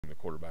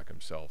quarterback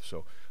himself.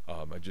 So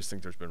I just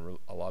think there's been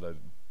a lot of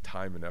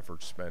time and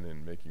effort spent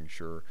in making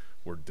sure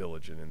we're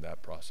diligent in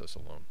that process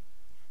alone.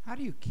 How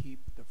do you keep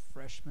the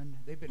freshmen?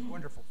 They've been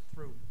wonderful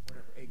through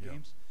eight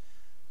games,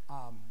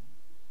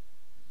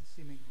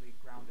 seemingly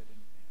grounded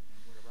and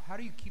whatever. How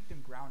do you keep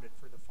them grounded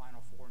for the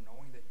Final Four,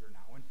 knowing that they're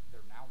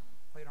now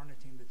played on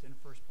a team that's in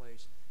first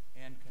place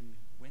and can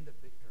win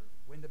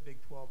the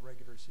Big 12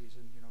 regular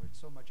season? You know, it's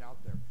so much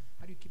out there.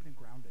 How do you keep them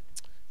grounded?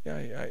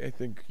 Yeah, I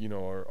think, you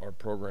know, our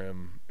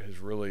program has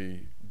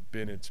really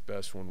been its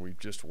best when we've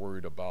just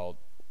worried about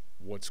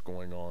what's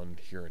going on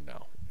here and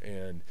now.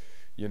 And,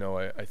 you know,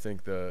 I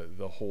think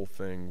the whole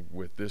thing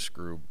with this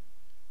group,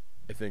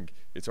 I think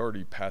it's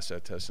already passed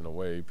that test in a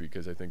way,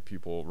 because I think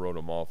people wrote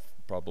them off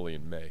probably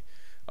in May.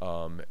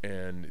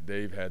 And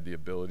they've had the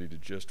ability to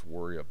just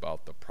worry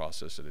about the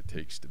process that it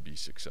takes to be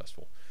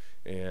successful.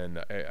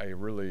 And I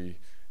really,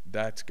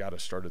 that's got to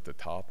start at the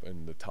top,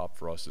 and the top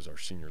for us is our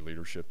senior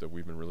leadership that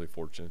we've been really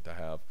fortunate to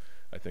have.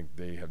 I think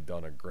they have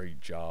done a great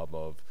job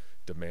of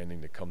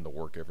demanding to come to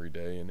work every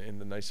day.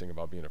 And the nice thing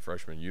about being a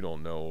freshman, you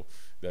don't know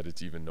that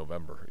it's even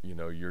November. You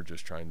know, you're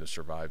just trying to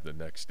survive the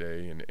next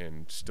day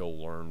and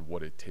still learn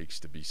what it takes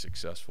to be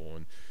successful.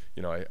 And,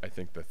 you know, I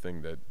think the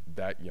thing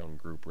that young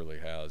group really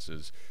has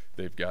is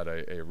they've got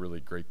a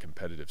really great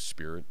competitive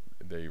spirit.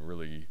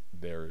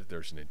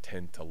 There's an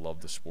intent to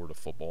love the sport of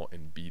football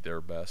and be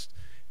their best.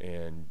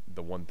 And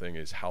the one thing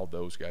is how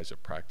those guys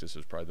have practiced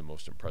is probably the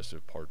most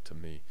impressive part to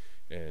me.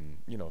 And,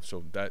 you know,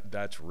 so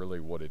that's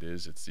really what it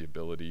is. It's the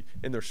ability,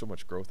 and there's so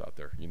much growth out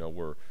there. You know,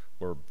 we're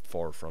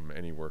far from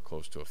anywhere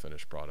close to a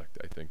finished product.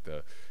 I think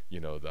the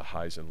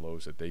highs and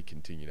lows that they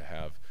continue to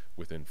have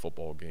within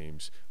football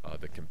games,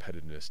 the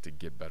competitiveness to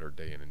get better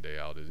day in and day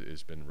out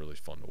has been really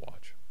fun to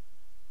watch.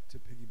 To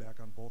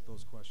piggyback on both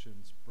those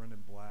questions,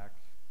 Brendan Black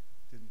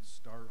didn't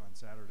start on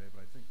Saturday,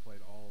 but I think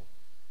played all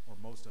or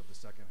most of the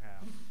second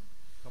half.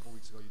 A couple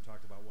weeks ago, you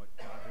talked about what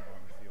got him on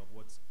the field.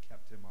 What's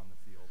kept him on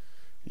the field?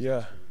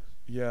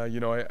 Yeah, you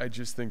know, I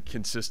just think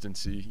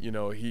consistency. You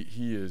know,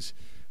 he is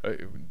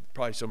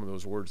probably some of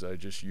those words that I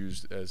just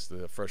used as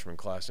the freshman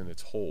class in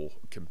its whole: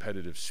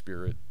 competitive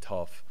spirit,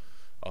 tough,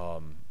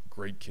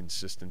 great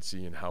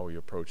consistency in how he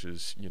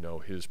approaches, you know,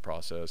 his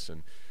process.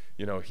 And,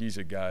 you know, he's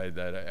a guy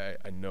that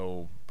I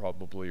know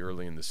probably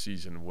early in the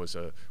season was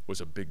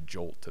a big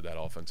jolt to that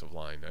offensive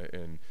line.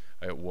 And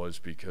it was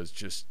because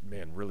just,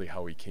 man, really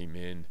how he came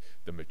in,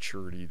 the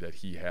maturity that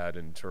he had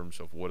in terms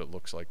of what it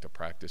looks like to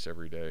practice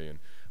every day. And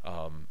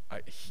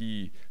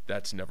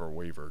that's never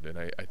wavered. And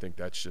I think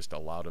that's just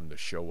allowed him to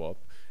show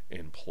up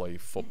and play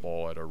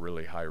football at a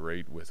really high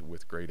rate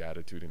with great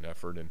attitude and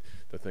effort. And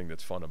the thing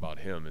that's fun about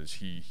him is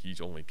he's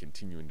only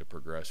continuing to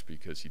progress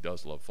because he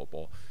does love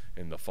football,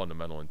 and the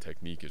fundamental and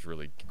technique is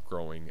really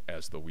growing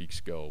as the weeks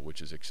go, which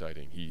is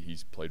exciting.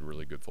 He's played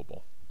really good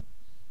football.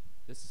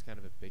 This is kind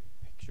of a big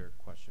picture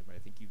question, but I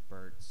think you've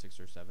burnt 6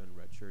 or 7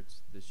 red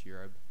shirts this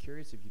year. I'm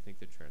curious if you think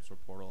the transfer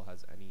portal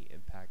has any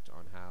impact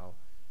on how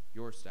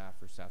your staff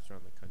or staffs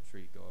around the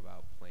country go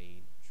about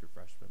playing true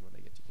freshmen when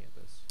they get to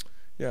campus.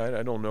 Yeah,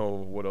 I don't know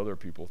what other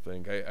people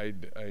think.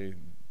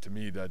 To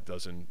me, that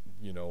doesn't,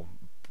 you know,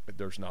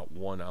 there's not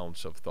 1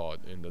 ounce of thought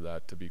into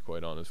that, to be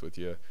quite honest with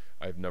you.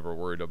 I've never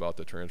worried about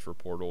the transfer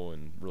portal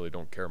and really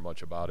don't care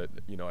much about it.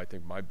 You know, I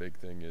think my big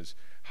thing is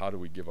how do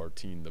we give our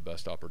team the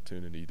best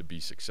opportunity to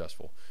be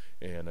successful?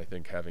 And I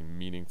think having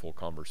meaningful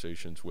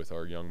conversations with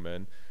our young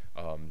men,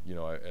 you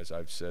know, as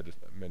I've said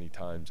many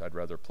times, I'd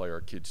rather play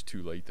our kids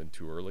too late than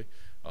too early,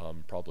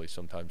 probably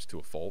sometimes to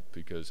a fault,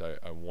 because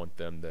I want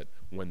them that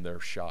when their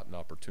shot and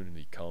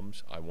opportunity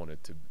comes, I want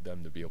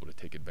them to be able to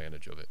take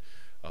advantage of it.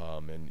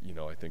 And, you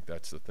know, I think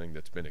that's the thing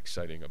that's been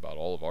exciting about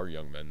all of our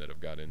young men that have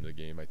got into the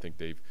game. I think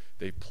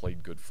they've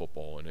played good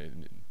football,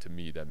 and to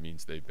me that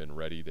means they've been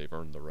ready. They've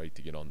earned the right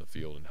to get on the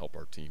field and help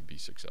our team be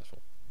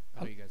successful.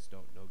 I know you guys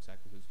don't know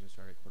exactly who's going to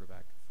start at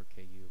quarterback for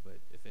KU, but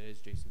if it is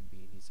Jason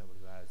Bean, he's someone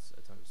who has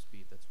a ton of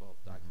speed that's well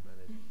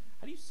documented.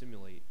 How do you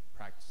simulate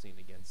practicing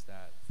against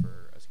that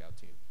for a scout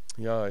team?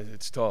 Yeah,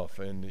 it's tough,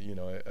 and you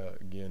know,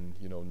 again,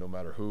 you know, no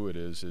matter who it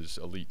is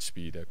elite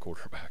speed at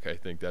quarterback. I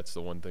think that's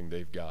the one thing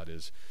they've got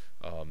is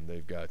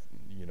they've got,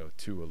 you know,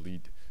 2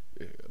 elite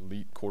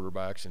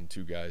quarterbacks and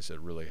 2 guys that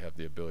really have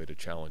the ability to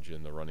challenge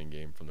in the running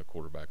game from the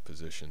quarterback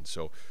position.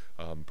 So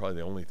probably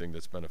the only thing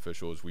that's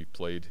beneficial is we've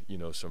played, you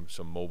know, some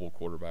mobile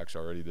quarterbacks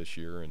already this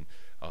year, and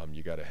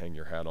you got to hang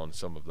your hat on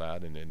some of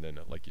that, and then,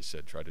 like you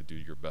said, try to do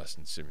your best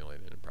and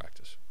simulate it in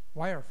practice.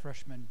 Why are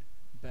freshmen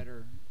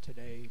better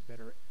today,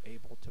 better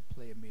able to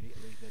play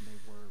immediately than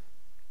they were,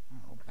 I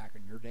don't know, back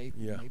in your day,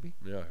 maybe?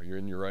 Yeah,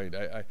 you're right.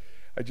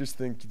 I just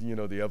think, you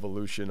know, the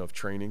evolution of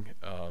training,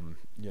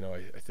 you know,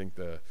 I think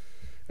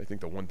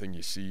the one thing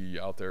you see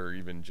out there,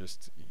 even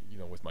just, you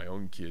know, with my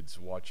own kids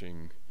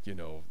watching, you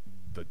know,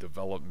 the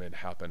development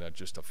happen at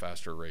just a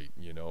faster rate,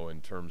 you know, in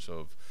terms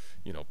of,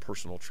 you know,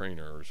 personal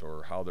trainers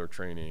or how they're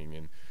training.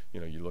 And, you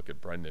know, you look at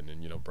Brendan,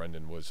 and, you know,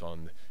 Brendan was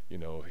on, you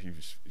know, he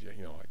was,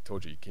 you know, I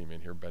told you he came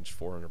in here, benched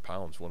 400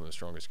 pounds, one of the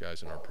strongest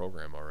guys in our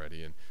program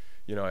already. And,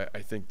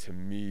 I think to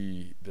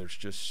me, there's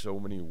just so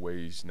many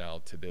ways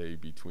now today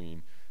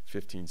between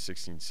 15,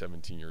 16,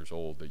 17 years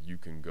old that you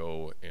can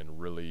go and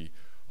really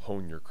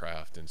hone your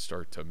craft and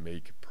start to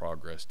make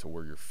progress to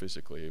where you're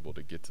physically able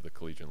to get to the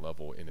collegiate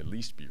level and at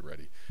least be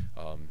ready.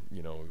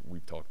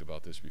 We've talked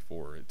about this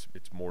before.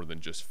 It's more than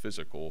just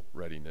physical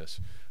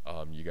readiness.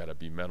 You got to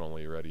be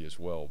mentally ready as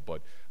well.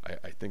 But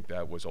I think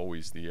that was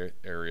always the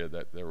area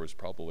that there was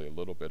probably a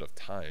little bit of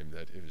time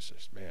that it was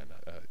just, man,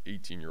 a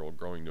 18-year-old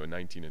growing to a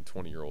 19 and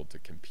 20-year-old to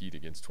compete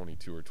against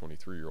 22 or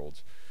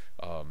 23-year-olds.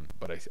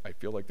 But I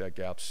feel like that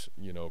gap's,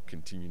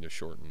 continuing to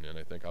shorten. And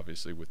I think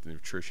obviously with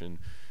nutrition,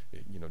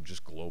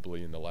 just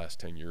globally in the last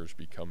 10 years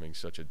becoming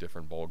such a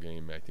different ball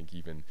game. I think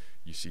even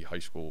you see high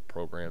school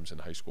programs and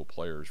high school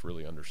players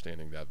really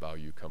understanding that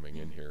value coming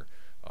in here.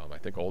 I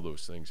think all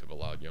those things have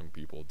allowed young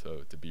people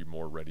to be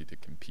more ready to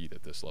compete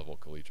at this level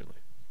collegiately.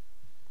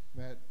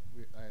 Matt,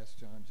 I asked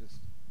John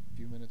just a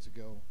few minutes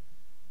ago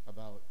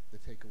about the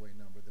takeaway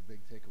number, the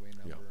big takeaway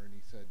number, and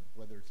he said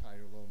whether it's high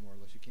or low, more or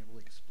less, you can't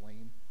really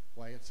explain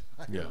why it's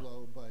high or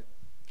low, but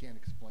you can't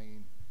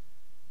explain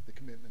the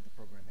commitment the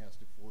program has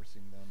to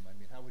forcing them. I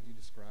mean, how would you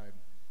describe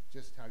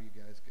just how you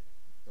guys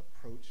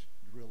approach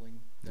drilling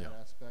that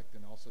aspect,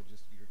 and also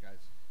just your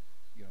guys'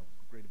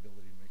 great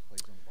ability to make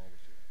plays on the ball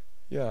this year?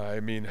 Yeah, I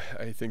mean,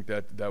 I think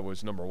that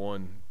was number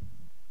one,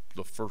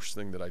 the first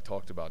thing that I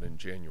talked about in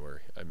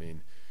January. I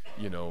mean,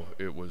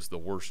 it was the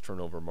worst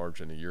turnover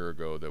margin a year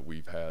ago that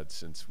we've had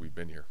since we've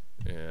been here.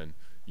 And,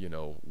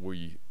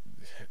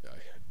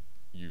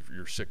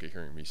 you're sick of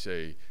hearing me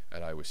say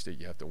at Iowa State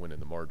you have to win in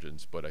the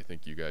margins, but I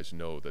think you guys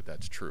know that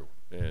that's true.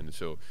 And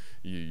so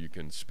you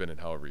can spin it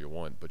however you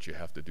want, but you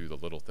have to do the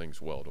little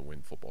things well to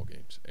win football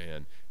games.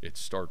 And it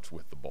starts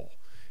with the ball.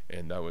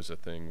 And that was a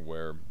thing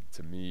where,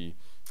 to me,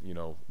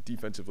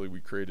 defensively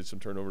we created some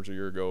turnovers a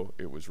year ago.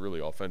 It was really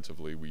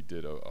offensively we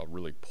did a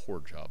really poor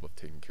job of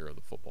taking care of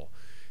the football.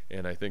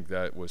 And I think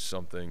that was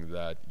something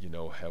that,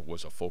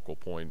 was a focal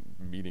point,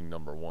 meeting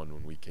number one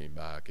when we came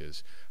back,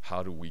 is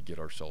how do we get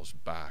ourselves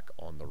back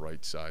on the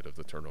right side of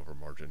the turnover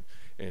margin,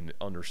 and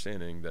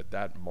understanding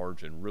that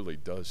margin really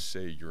does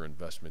say your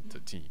investment to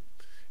team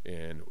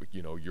and,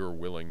 your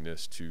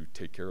willingness to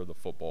take care of the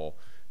football,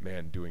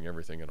 doing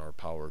everything in our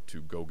power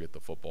to go get the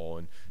football.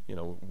 And,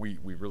 we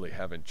really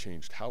haven't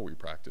changed how we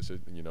practice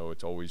it.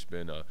 It's always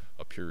been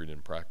a period in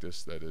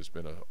practice that has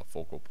been a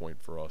focal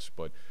point for us.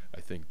 But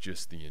I think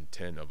just the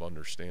intent of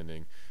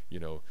understanding,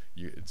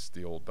 it's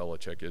the old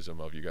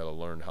Belichickism of you got to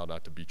learn how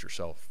not to beat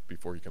yourself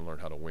before you can learn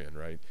how to win,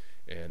 right?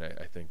 And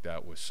I think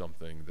that was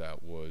something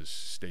that was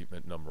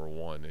statement number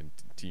one and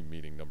team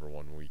meeting number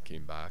one when we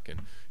came back.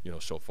 And,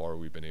 so far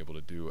we've been able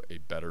to do a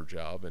better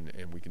job, and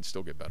we can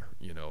still get better.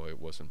 It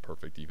wasn't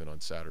perfect even on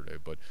Saturday,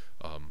 but,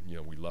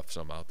 we left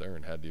some out there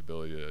and had the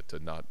ability to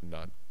not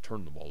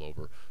turn the ball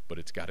over. But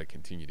it's got to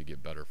continue to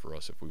get better for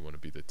us if we want to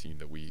be the team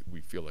that we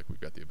feel like we've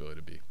got the ability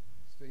to be.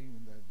 Staying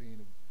in that vein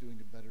of doing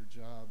a better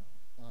job,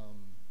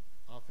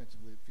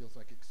 offensively, it feels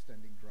like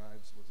extending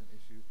drives was an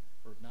issue,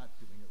 or not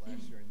doing it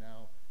last year, and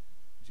now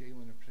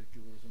Jalen in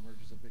particular has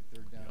emerged as a big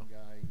third down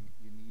guy.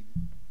 You need,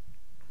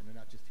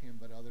 not just him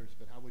but others,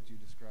 but how would you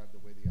describe the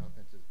way the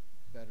offense has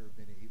better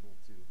been able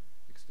to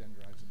extend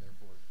drives and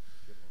therefore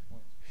get more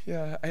points?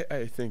 Yeah,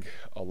 I think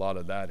a lot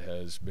of that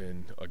has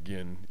been,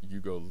 again, you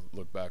go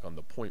look back on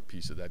the point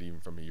piece of that even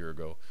from a year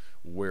ago,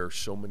 where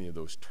so many of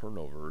those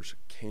turnovers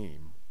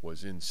came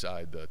was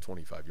inside the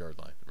 25-yard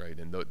line, right?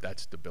 And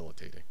that's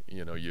debilitating.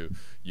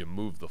 You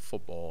move the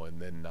football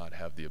and then not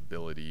have the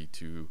ability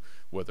to,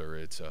 whether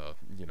it's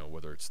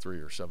 3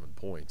 or 7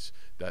 points,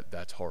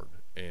 that's hard.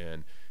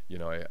 And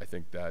I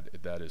think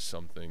that is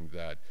something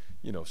that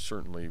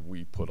certainly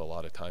we put a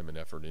lot of time and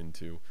effort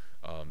into.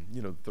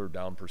 Third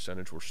down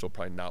percentage, we're still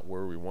probably not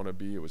where we want to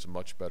be. It was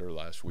much better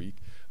last week,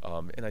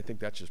 and I think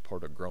that's just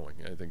part of growing.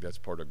 I think that's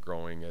part of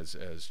growing as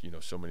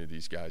so many of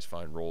these guys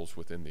find roles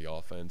within the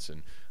offense.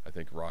 And I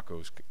think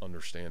Rocco's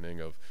understanding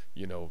of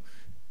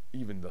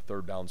even the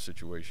third down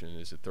situation.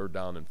 Is it third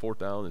down and fourth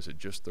down? Is it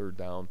just third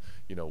down?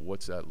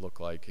 What's that look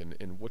like,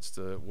 and what's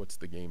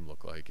the game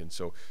look like? And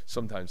so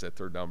sometimes that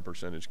third down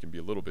percentage can be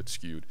a little bit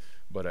skewed,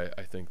 but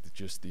I think that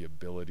just the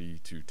ability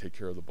to take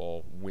care of the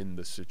ball, win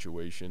the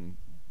situation.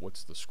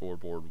 What's the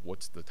scoreboard?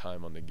 What's the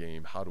time on the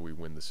game? How do we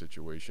win the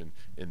situation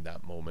in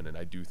that moment? And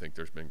I do think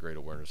there's been great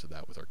awareness of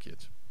that with our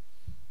kids.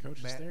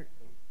 Coach,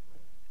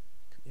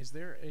 is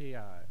there a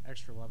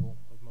extra level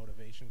of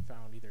motivation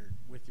found either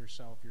with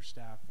yourself, your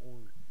staff,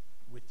 or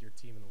with your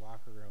team in the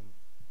locker room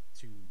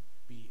to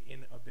be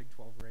in a Big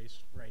 12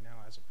 race right now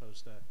as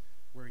opposed to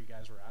where you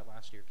guys were at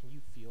last year? Can you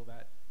feel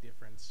that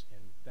difference in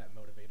that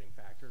motivating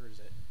factor, or is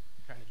it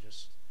kind of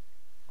just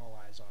all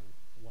eyes on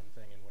one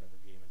thing in whatever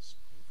game is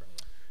in front of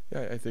you?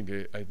 Yeah, I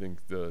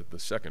think the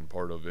second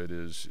part of it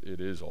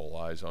is all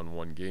eyes on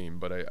one game,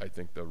 but I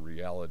think the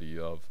reality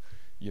of,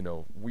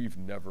 we've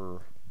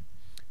never,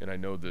 and I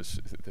know this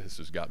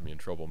has got me in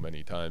trouble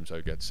many times.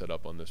 I got set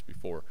up on this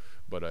before,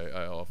 but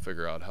I'll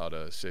figure out how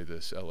to say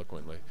this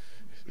eloquently.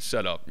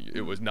 setup.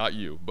 It was not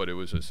you, but it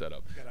was a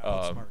setup.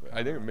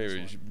 I think maybe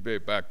it was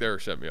back there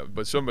set me up,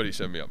 but somebody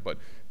set me up. But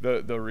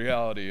the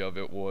reality of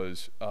it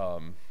was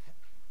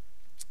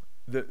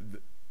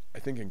I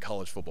think in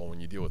college football,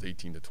 when you deal with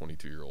 18 to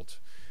 22-year-olds,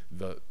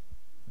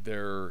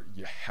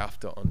 you have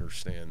to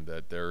understand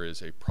that there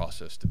is a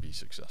process to be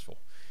successful.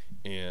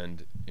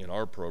 And in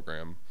our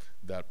program,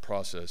 that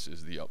process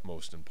is the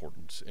utmost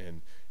importance.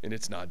 And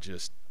it's not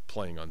just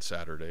playing on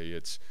Saturday.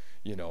 It's,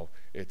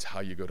 it's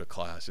how you go to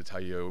class. It's how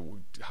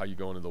you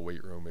go into the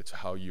weight room. It's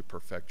how you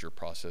perfect your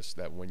process,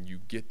 that when you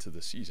get to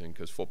the season,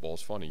 because football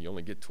is funny, you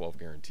only get 12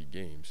 guaranteed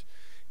games.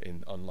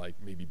 And unlike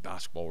maybe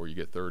basketball where you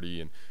get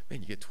 30, and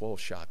man, you get 12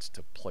 shots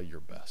to play your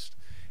best.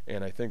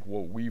 And I think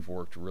what we've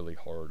worked really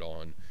hard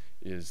on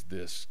is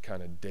this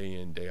kind of day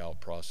in, day out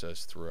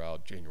process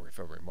throughout January,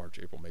 February, March,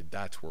 April, May.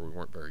 That's where we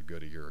weren't very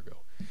good a year ago.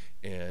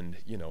 And,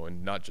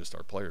 and not just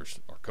our players,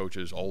 our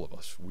coaches, all of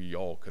us, we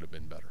all could have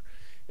been better.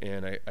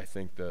 And I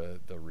think the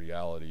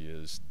reality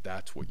is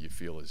that's what you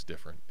feel is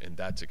different. And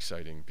that's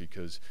exciting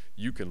because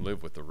you can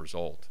live with the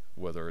result,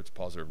 whether it's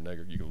positive or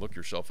negative. You can look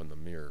yourself in the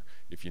mirror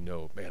if you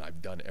know, man,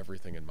 I've done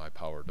everything in my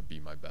power to be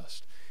my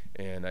best.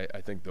 And I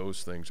think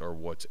those things are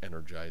what's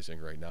energizing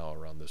right now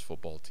around this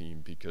football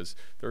team, because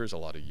there is a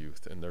lot of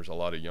youth and there's a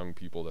lot of young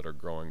people that are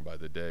growing by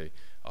the day.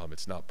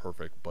 It's not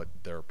perfect, but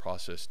their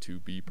process to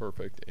be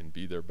perfect and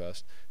be their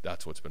best,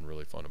 that's what's been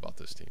really fun about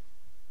this team.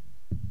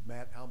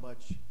 Matt, how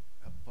much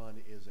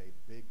fun is a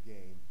big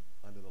game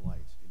under the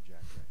lights in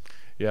Jack Trice?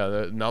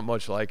 Yeah, not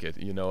much like it.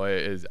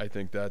 I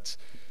think that's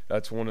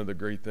one of the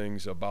great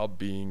things about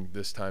being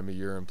this time of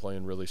year and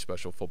playing really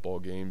special football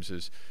games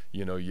is,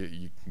 you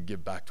can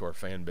give back to our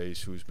fan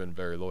base who's been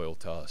very loyal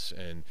to us,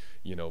 and,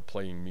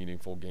 playing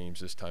meaningful games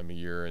this time of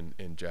year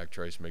and Jack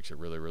Trice makes it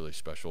really, really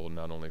special,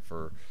 not only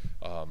for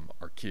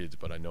our kids,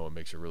 but I know it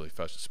makes it really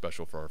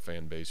special for our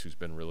fan base who's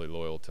been really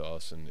loyal to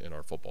us and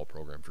our football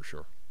program for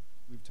sure.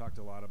 We've talked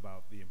a lot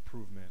about the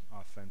improvement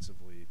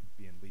offensively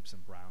being leaps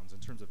and bounds. In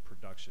terms of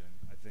production,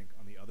 I think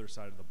on the other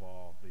side of the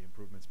ball, the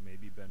improvements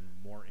maybe been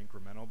more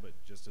incremental, but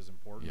just as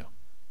important. Yeah.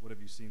 What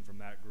have you seen from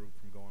that group,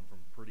 from going from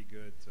pretty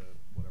good to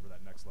whatever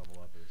that next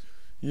level up is?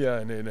 Yeah,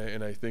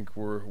 and I think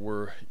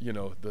we're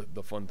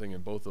the fun thing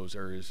in both those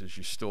areas is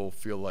you still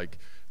feel like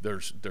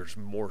there's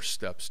more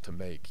steps to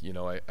make.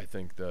 I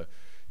think the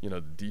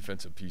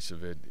defensive piece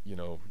of it,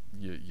 you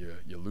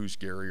lose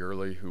Gary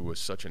early, who was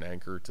such an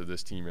anchor to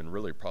this team and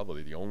really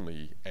probably the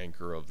only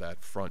anchor of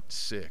that front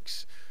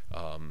six.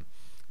 And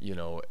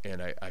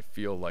I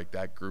feel like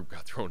that group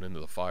got thrown into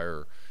the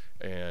fire,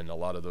 and a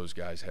lot of those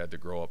guys had to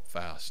grow up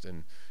fast.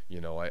 And,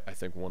 I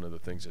think one of the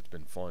things that's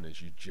been fun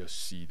is you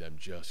just see them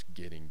just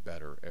getting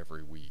better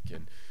every week.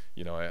 And,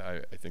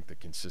 I think the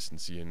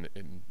consistency in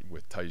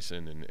with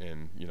Tyson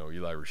and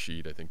Eli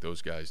Rashid, I think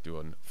those guys do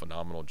a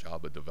phenomenal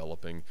job of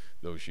developing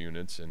those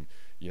units. And,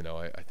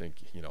 I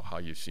think, how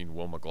you've seen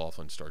Will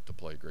McLaughlin start to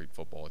play great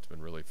football. It's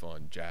been really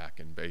fun. Jack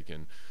and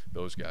Bacon,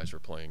 those guys are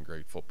playing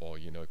great football.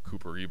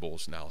 Cooper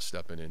Ebels now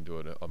stepping into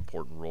an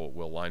important role at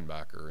Will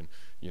linebacker and,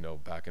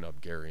 backing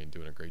up Gary and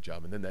doing a great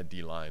job. And then that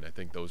D-line, I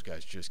think those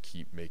guys just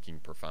keep making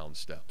profound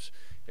steps.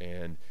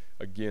 And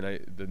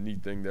again, the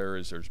neat thing there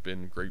is there's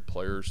been great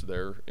players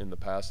there in the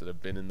past that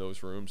have been in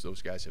those rooms.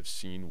 Those guys have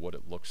seen what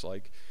it looks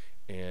like,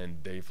 and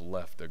they've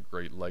left a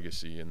great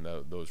legacy in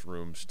those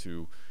rooms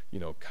to,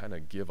 kind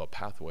of give a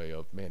pathway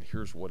of, man,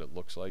 here's what it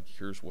looks like,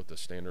 here's what the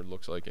standard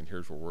looks like, and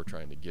here's where we're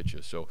trying to get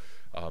you. So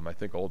I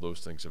think all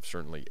those things have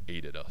certainly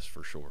aided us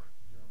for sure.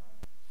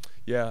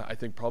 Yeah, I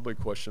think probably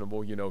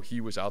questionable.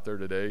 He was out there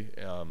today.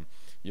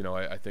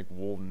 I think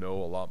we'll know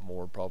a lot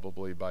more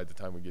probably by the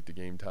time we get to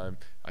game time.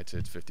 I'd say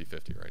it's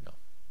 50-50 right now.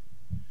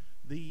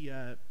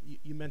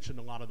 You mentioned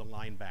a lot of the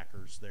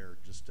linebackers there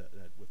just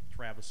with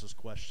Travis's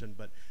question,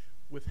 but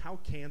with how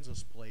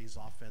Kansas plays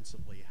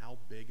offensively, how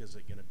big is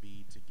it going to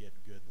be to get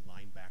good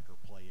linebacker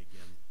play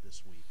again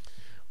this week?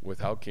 With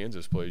how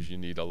Kansas plays, you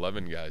need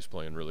 11 guys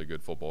playing really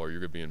good football or you're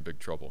going to be in big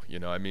trouble.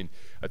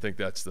 I think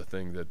that's the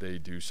thing that they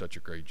do such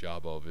a great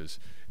job of, is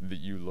that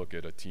you look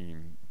at a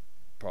team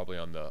probably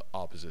on the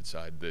opposite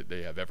side that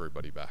they have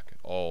everybody back.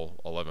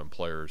 All 11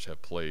 players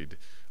have played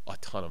a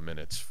ton of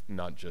minutes,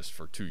 not just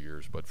for 2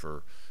 years, but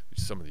for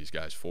some of these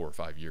guys 4 or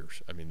 5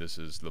 years. This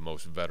is the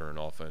most veteran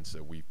offense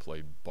that we've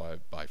played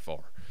by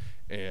far.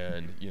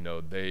 And,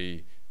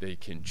 they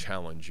can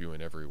challenge you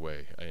in every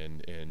way.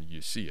 And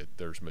you see it.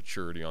 There's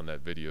maturity on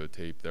that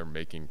videotape. They're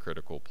making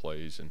critical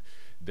plays. And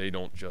they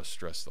don't just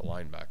stress the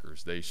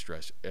linebackers. They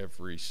stress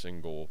every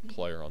single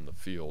player on the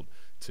field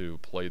to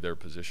play their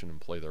position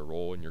and play their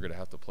role. And you're going to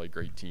have to play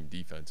great team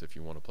defense if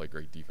you want to play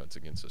great defense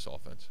against this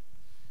offense.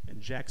 And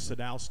Jack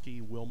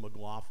Sadowski, Will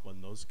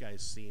McLaughlin, those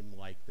guys seem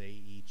like they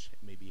each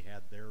maybe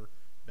had their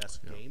best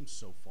games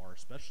so far,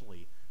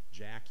 especially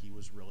Jack. He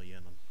was really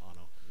in on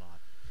a lot.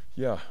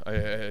 Yeah,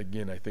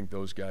 I think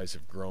those guys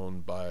have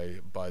grown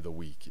by the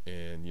week.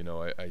 And,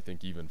 I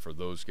think even for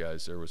those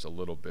guys, there was a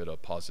little bit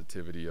of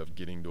positivity of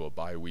getting to a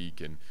bye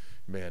week and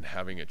man,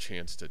 having a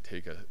chance to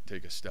take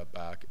a step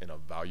back and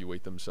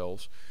evaluate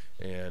themselves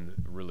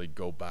and really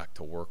go back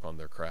to work on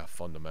their craft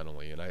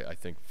fundamentally. And I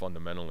think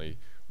fundamentally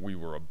we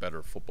were a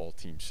better football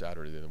team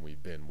Saturday than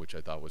we've been, which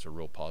I thought was a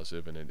real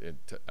positive, and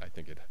I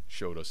think it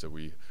showed us that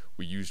we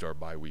used our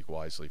bye week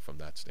wisely from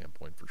that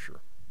standpoint for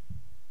sure.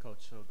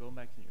 Coach, so going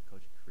back to your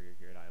coaching career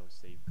here at Iowa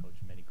State, you've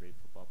coached many great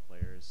football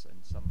players,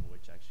 and some of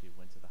which actually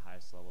went to the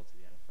highest level, to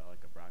the NFL,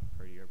 like a Brock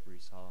Purdy or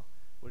Breece Hall.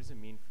 What does it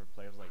mean for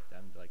players like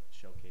them to like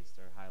showcase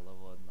their high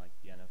level in like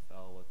the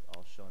NFL, with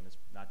all showing this,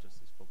 not just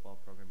this football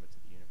program, but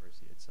to the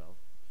university itself?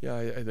 Yeah,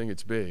 I think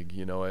it's big.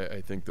 You know, I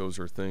think those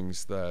are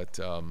things that,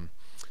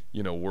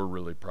 you know, we're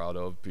really proud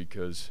of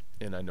because,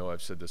 and I know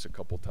I've said this a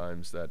couple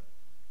times, that,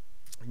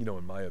 you know,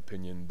 in my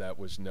opinion,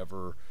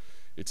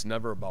 it's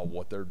never about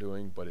what they're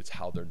doing, but it's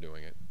how they're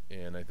doing it.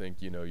 And I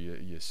think, you know,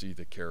 you see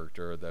the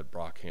character that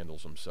Brock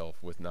handles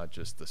himself with, not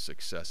just the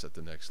success at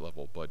the next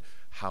level, but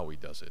how he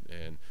does it.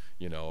 And,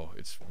 you know,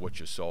 it's what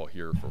you saw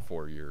here for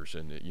 4 years,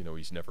 and, you know,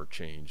 he's never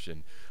changed.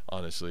 And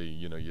honestly,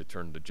 you know, you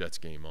turn the Jets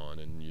game on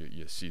and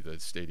you see the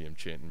stadium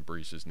chanting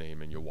Breece's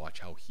name, and you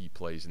watch how he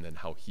plays and then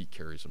how he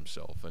carries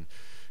himself. And,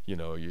 you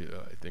know,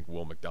 I think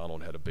Will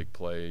McDonald had a big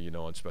play, you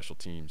know, on special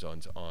teams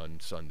on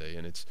Sunday.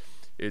 And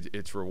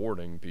it's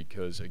rewarding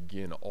because,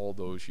 again, all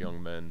those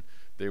young men,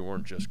 they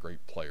weren't just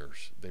great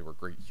players, they were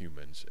great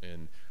humans.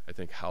 And I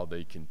think how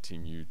they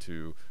continue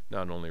to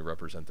not only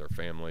represent their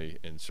family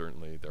and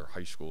certainly their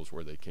high schools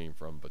where they came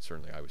from, but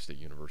certainly Iowa State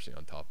University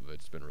on top of it,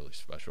 it's been really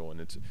special.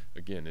 And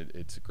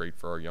it's great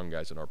for our young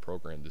guys in our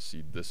program to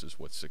see this is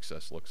what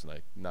success looks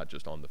like, not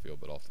just on the field,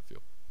 but off the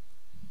field.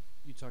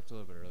 You talked a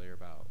little bit earlier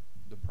about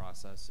the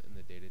process and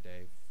the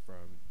day-to-day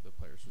from the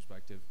player's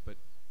perspective, but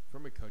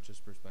from a coach's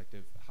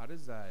perspective, how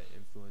does that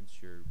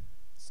influence your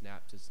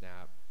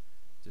snap-to-snap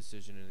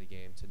decision in the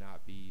game to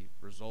not be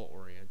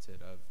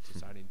result-oriented of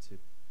deciding to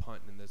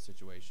punt in this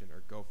situation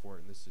or go for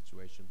it in this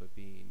situation, but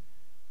being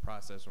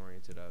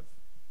process-oriented of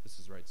this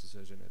is the right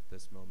decision at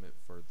this moment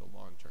for the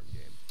long-term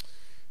game?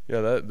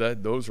 Yeah,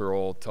 those are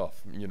all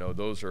tough. You know,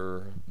 those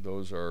are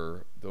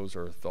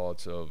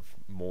thoughts of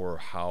more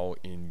how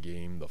in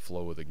game the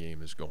flow of the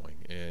game is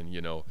going. And,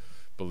 you know,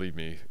 believe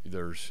me,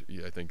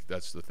 I think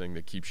that's the thing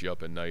that keeps you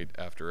up at night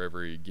after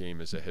every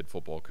game as a head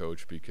football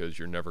coach, because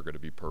you're never going to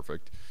be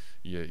perfect.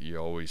 You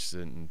always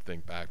sit and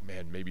think back,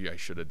 man, maybe I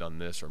should have done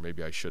this, or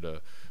maybe I should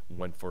have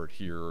went for it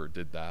here or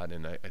did that.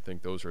 And I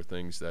think those are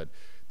things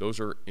those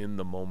are in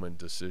the moment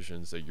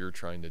decisions that you're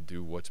trying to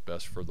do what's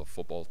best for the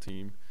football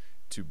team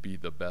to be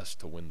the best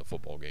to win the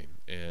football game.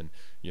 And,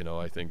 you know,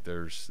 I think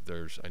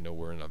I know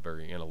we're in a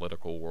very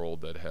analytical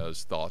world that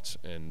has thoughts,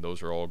 and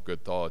those are all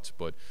good thoughts,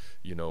 but,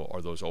 you know,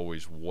 are those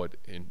always what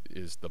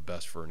is the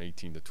best for an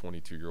 18 to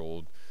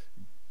 22-year-old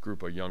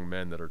group of young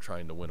men that are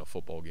trying to win a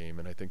football game?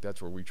 And I think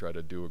that's where we try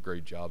to do a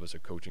great job as a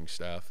coaching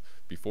staff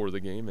before the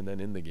game, and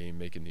then in the game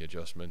making the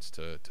adjustments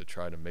to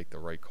try to make the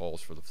right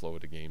calls for the flow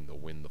of the game to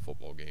win the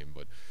football game.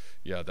 But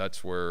yeah,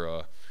 that's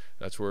where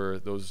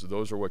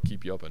those are what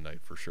keep you up at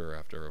night for sure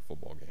after a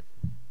football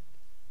game.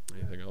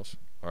 Anything else?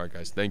 All right,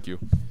 guys, thank you.